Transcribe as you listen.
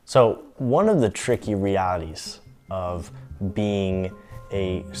So one of the tricky realities of being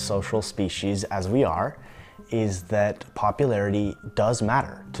a social species as we are is that popularity does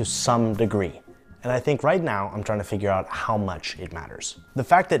matter to some degree. And I think right now I'm trying to figure out how much it matters. The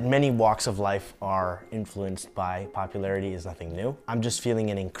fact that many walks of life are influenced by popularity is nothing new. I'm just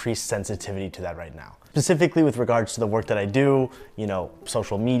feeling an increased sensitivity to that right now. Specifically with regards to the work that I do,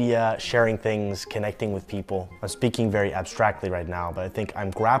 social media, sharing things, connecting with people. I'm speaking very abstractly right now, but I think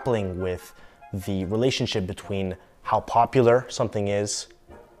I'm grappling with the relationship between how popular something is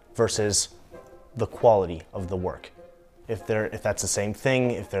versus the quality of the work. If that's the same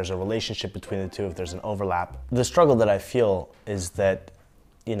thing, if there's a relationship between the two, if there's an overlap. The struggle that I feel is that,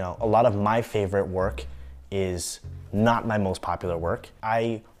 a lot of my favorite work is not my most popular work.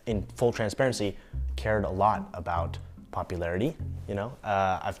 I, in full transparency, cared a lot about popularity.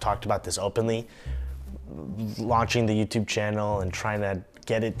 I've talked about this openly. Launching the YouTube channel and trying to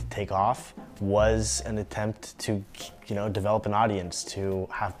get it to take off was an attempt to, develop an audience, to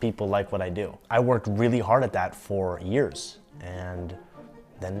have people like what I do. I worked really hard at that for years, and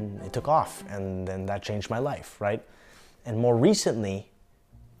then it took off, and then that changed my life, right? And more recently,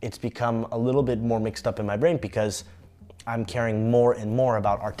 it's become a little bit more mixed up in my brain because I'm caring more and more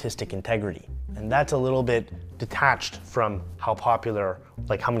about artistic integrity. And that's a little bit detached from how popular,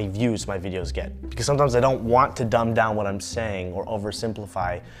 like how many views my videos get. Because sometimes I don't want to dumb down what I'm saying or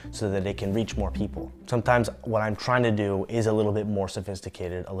oversimplify so that it can reach more people. Sometimes what I'm trying to do is a little bit more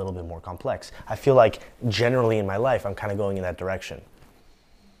sophisticated, a little bit more complex. I feel like generally in my life, I'm kind of going in that direction.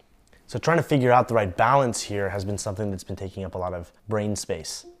 So trying to figure out the right balance here has been something that's been taking up a lot of brain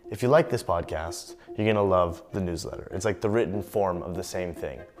space. If you like this podcast, you're gonna love the newsletter. It's like the written form of the same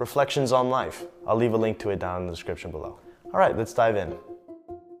thing. Reflections on life. I'll leave a link to it down in the description below. All right, let's dive in.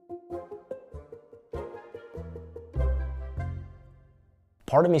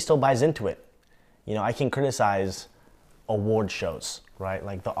 Part of me still buys into it. I can criticize award shows, right?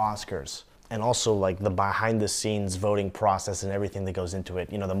 Like the Oscars, and also like the behind the scenes voting process and everything that goes into it.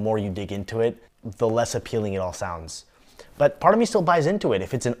 The more you dig into it, the less appealing it all sounds. But part of me still buys into it.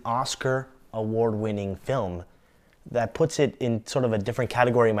 If it's an Oscar award-winning film, that puts it in sort of a different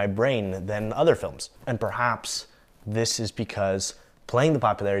category in my brain than other films. And perhaps this is because playing the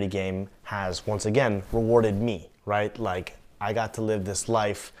popularity game has, once again, rewarded me, right? Like, I got to live this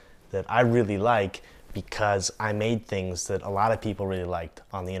life that I really like because I made things that a lot of people really liked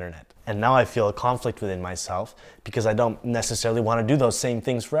on the internet. And now I feel a conflict within myself because I don't necessarily want to do those same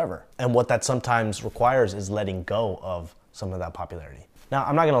things forever. And what that sometimes requires is letting go of some of that popularity. Now,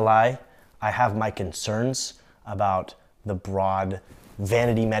 I'm not gonna lie, I have my concerns about the broad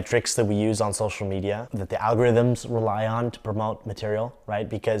vanity metrics that we use on social media, that the algorithms rely on to promote material, right?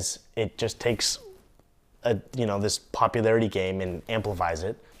 Because it just takes this popularity game and amplifies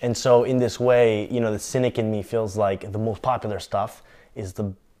it. And so in this way, the cynic in me feels like the most popular stuff is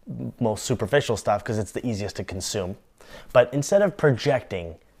the most superficial stuff because it's the easiest to consume. But instead of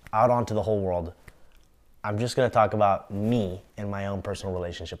projecting out onto the whole world, I'm just gonna talk about me and my own personal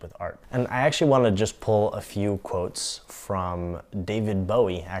relationship with art. And I actually wanna just pull a few quotes from David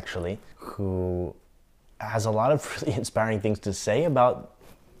Bowie, actually, who has a lot of really inspiring things to say about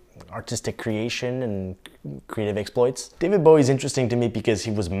artistic creation and creative exploits. David Bowie's interesting to me because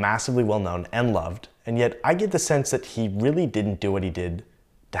he was massively well known and loved, and yet I get the sense that he really didn't do what he did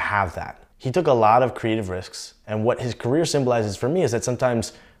to have that. He took a lot of creative risks, and what his career symbolizes for me is that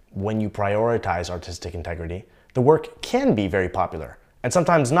sometimes when you prioritize artistic integrity, the work can be very popular, and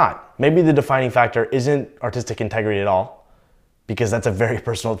sometimes not. Maybe the defining factor isn't artistic integrity at all, because that's a very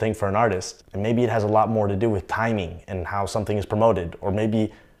personal thing for an artist. And maybe it has a lot more to do with timing and how something is promoted, or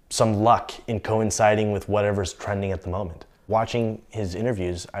maybe some luck in coinciding with whatever's trending at the moment. Watching his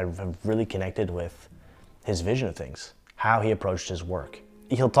interviews, I've really connected with his vision of things, how he approached his work.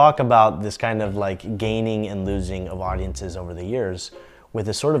 He'll talk about this kind of like gaining and losing of audiences over the years with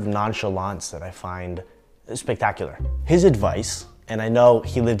a sort of nonchalance that I find spectacular. His advice, and I know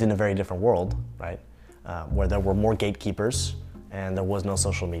he lived in a very different world, right? Where there were more gatekeepers and there was no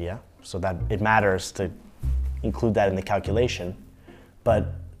social media, so that it matters to include that in the calculation. But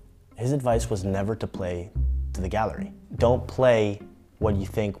his advice was never to play to the gallery. Don't play what you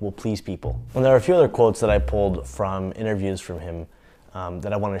think will please people. And there are a few other quotes that I pulled from interviews from him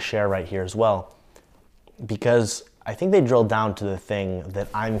that I want to share right here as well, because I think they drill down to the thing that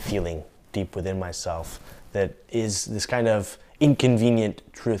I'm feeling deep within myself, that is this kind of inconvenient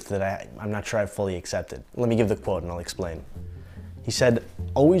truth that I'm not sure I've fully accepted. Let me give the quote and I'll explain. He said,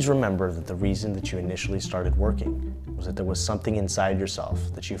 "Always remember that the reason that you initially started working was that there was something inside yourself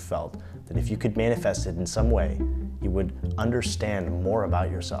that you felt that if you could manifest it in some way, you would understand more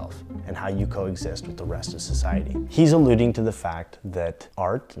about yourself and how you coexist with the rest of society. He's alluding to the fact that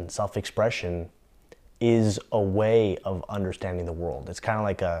art and self-expression is a way of understanding the world. It's kind of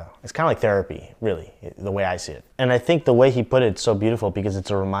like therapy, really, the way I see it. And I think the way he put it's so beautiful because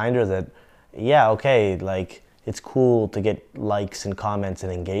it's a reminder that, yeah, okay, like it's cool to get likes and comments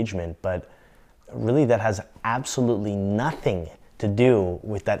and engagement, but really that has absolutely nothing to do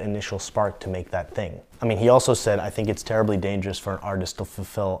with that initial spark to make that thing. I mean, he also said, I think it's terribly dangerous for an artist to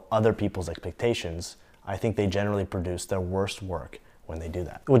fulfill other people's expectations. I think they generally produce their worst work when they do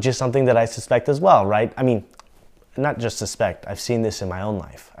that, which is something that I suspect as well, right? I mean, not just suspect, I've seen this in my own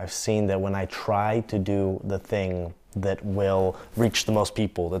life. I've seen that when I try to do the thing that will reach the most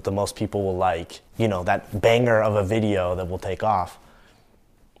people, that the most people will like, you know, that banger of a video that will take off,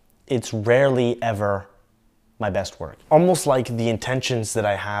 it's rarely ever my best work. Almost like the intentions that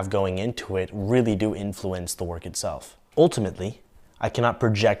I have going into it really do influence the work itself. Ultimately, I cannot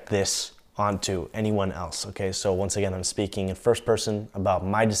project this onto anyone else, okay? So once again, I'm speaking in first person about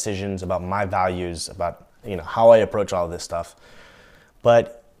my decisions, about my values, about, you know, how I approach all of this stuff.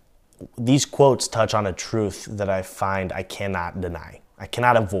 But these quotes touch on a truth that I find I cannot deny, I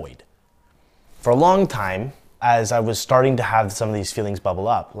cannot avoid. For a long time, as I was starting to have some of these feelings bubble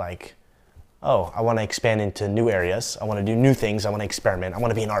up, like, oh, I want to expand into new areas, I want to do new things, I want to experiment, I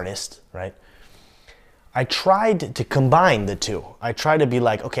want to be an artist, right? I tried to combine the two. I tried to be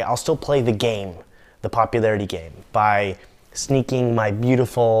like, okay, I'll still play the game, the popularity game, by sneaking my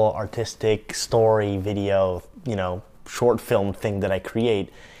beautiful artistic story, video, you know, short film thing that I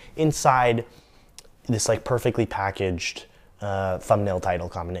create inside this like perfectly packaged thumbnail title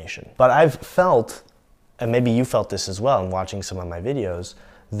combination. But I've felt, and maybe you felt this as well in watching some of my videos,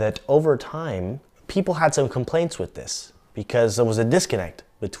 that over time, people had some complaints with this because there was a disconnect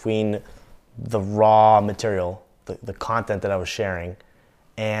between the raw material, the content that I was sharing,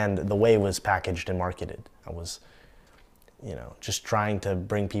 and the way it was packaged and marketed. I was, you know, just trying to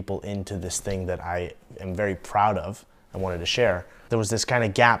bring people into this thing that I am very proud of and wanted to share. There was this kind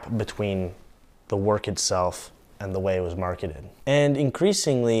of gap between the work itself and the way it was marketed. And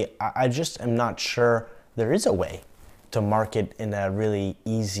increasingly, I just am not sure there is a way to market in a really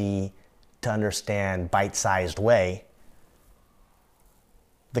easy to understand, bite-sized way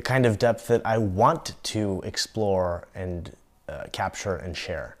the kind of depth that I want to explore and capture and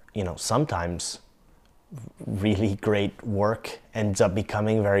share. You know, sometimes really great work ends up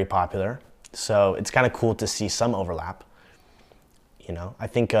becoming very popular. So it's kind of cool to see some overlap. You know, I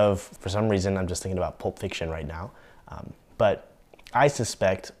think of, for some reason, I'm just thinking about Pulp Fiction right now. But I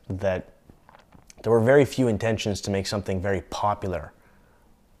suspect that there were very few intentions to make something very popular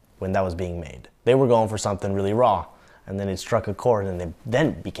when that was being made. They were going for something really raw, and then it struck a chord and it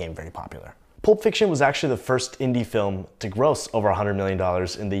then became very popular. Pulp Fiction was actually the first indie film to gross over $100 million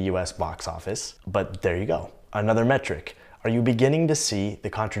in the US box office. But there you go, another metric. Are you beginning to see the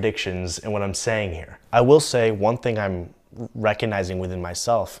contradictions in what I'm saying here? I will say one thing I'm recognizing within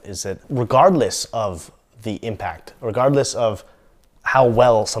myself is that regardless of the impact, regardless of how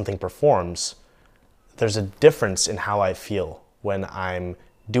well something performs, there's a difference in how I feel when I'm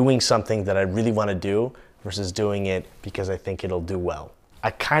doing something that I really want to do versus doing it because I think it'll do well.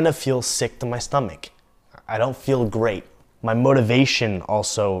 I kind of feel sick to my stomach. I don't feel great. My motivation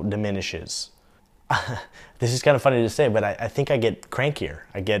also diminishes. This is kind of funny to say, but I think I get crankier.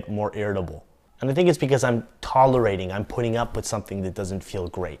 I get more irritable. And I think it's because I'm tolerating, I'm putting up with something that doesn't feel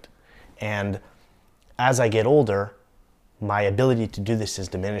great. And as I get older, my ability to do this is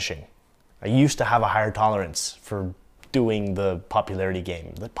diminishing. I used to have a higher tolerance for doing the popularity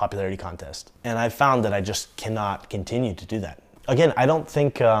game, the popularity contest. And I found that I just cannot continue to do that. Again, I don't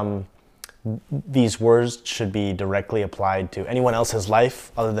think these words should be directly applied to anyone else's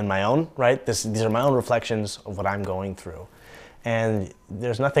life other than my own, right? These are my own reflections of what I'm going through. And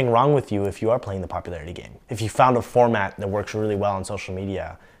there's nothing wrong with you if you are playing the popularity game. If you found a format that works really well on social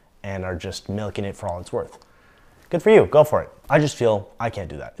media and are just milking it for all it's worth, good for you, go for it. I just feel I can't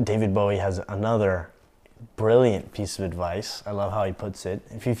do that. David Bowie has another brilliant piece of advice. I love how he puts it.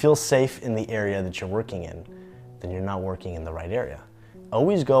 If you feel safe in the area that you're working in, then you're not working in the right area.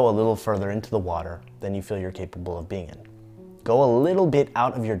 Always go a little further into the water than you feel you're capable of being in. Go a little bit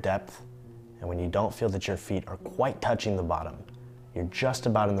out of your depth, and when you don't feel that your feet are quite touching the bottom, you're just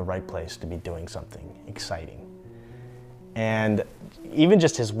about in the right place to be doing something exciting. And even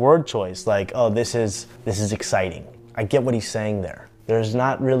just his word choice, like, oh, this is exciting. I get what he's saying there. There's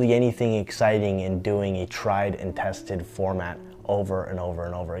not really anything exciting in doing a tried and tested format over and over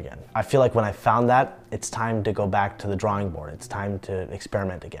and over again. I feel like when I found that, it's time to go back to the drawing board. It's time to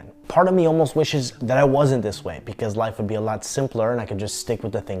experiment again. Part of me almost wishes that I wasn't this way, because life would be a lot simpler and I could just stick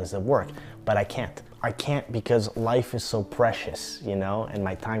with the things that work, but I can't. I can't, because life is so precious, you know, and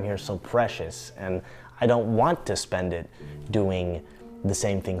my time here is so precious, and I don't want to spend it doing the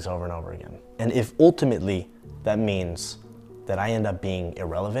same things over and over again. And if ultimately that means that I end up being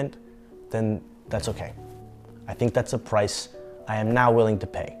irrelevant, then that's okay. I think that's a price I am now willing to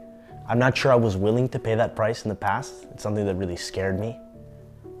pay. I'm not sure I was willing to pay that price in the past. It's something that really scared me.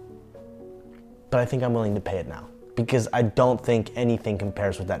 But I think I'm willing to pay it now, because I don't think anything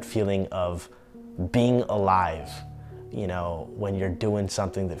compares with that feeling of being alive, you know, when you're doing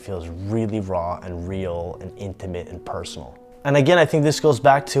something that feels really raw and real and intimate and personal. And again, I think this goes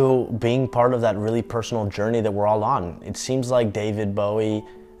back to being part of that really personal journey that we're all on. It seems like David Bowie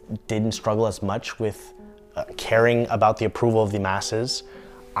didn't struggle as much with caring about the approval of the masses.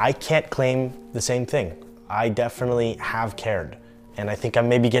 I can't claim the same thing. I definitely have cared. And I think I'm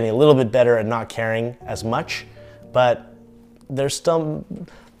maybe getting a little bit better at not caring as much, but there's still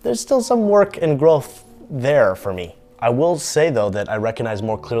some work and growth there for me. I will say though that I recognize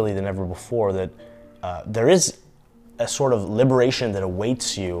more clearly than ever before that there is a sort of liberation that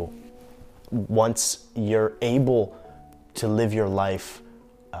awaits you once you're able to live your life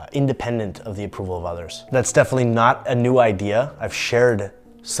independent of the approval of others. That's definitely not a new idea. I've shared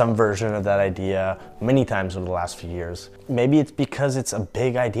some version of that idea many times over the last few years. Maybe it's because it's a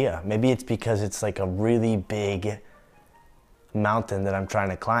big idea. Maybe it's because it's like a really big mountain that I'm trying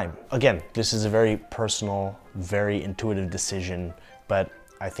to climb. Again, this is a very personal, very intuitive decision, but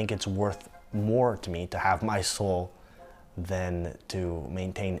I think it's worth more to me to have my soul than to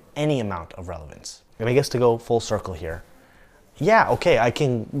maintain any amount of relevance. And I guess to go full circle here, yeah, okay, I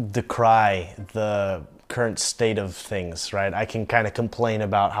can decry the current state of things, right? I can kind of complain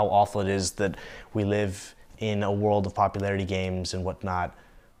about how awful it is that we live in a world of popularity games and whatnot,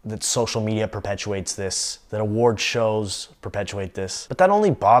 that social media perpetuates this, that award shows perpetuate this. But that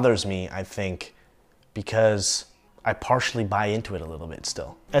only bothers me, I think, because I partially buy into it a little bit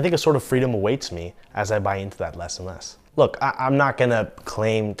still. I think a sort of freedom awaits me as I buy into that less and less. Look, I'm not gonna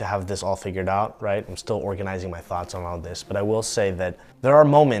claim to have this all figured out, right? I'm still organizing my thoughts on all this, but I will say that there are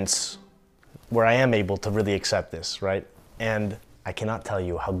moments where I am able to really accept this, right? And I cannot tell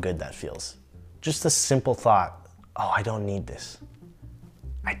you how good that feels. Just the simple thought, oh, I don't need this.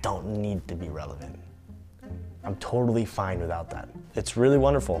 I don't need to be relevant. I'm totally fine without that. It's really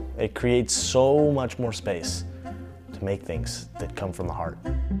wonderful. It creates so much more space to make things that come from the heart.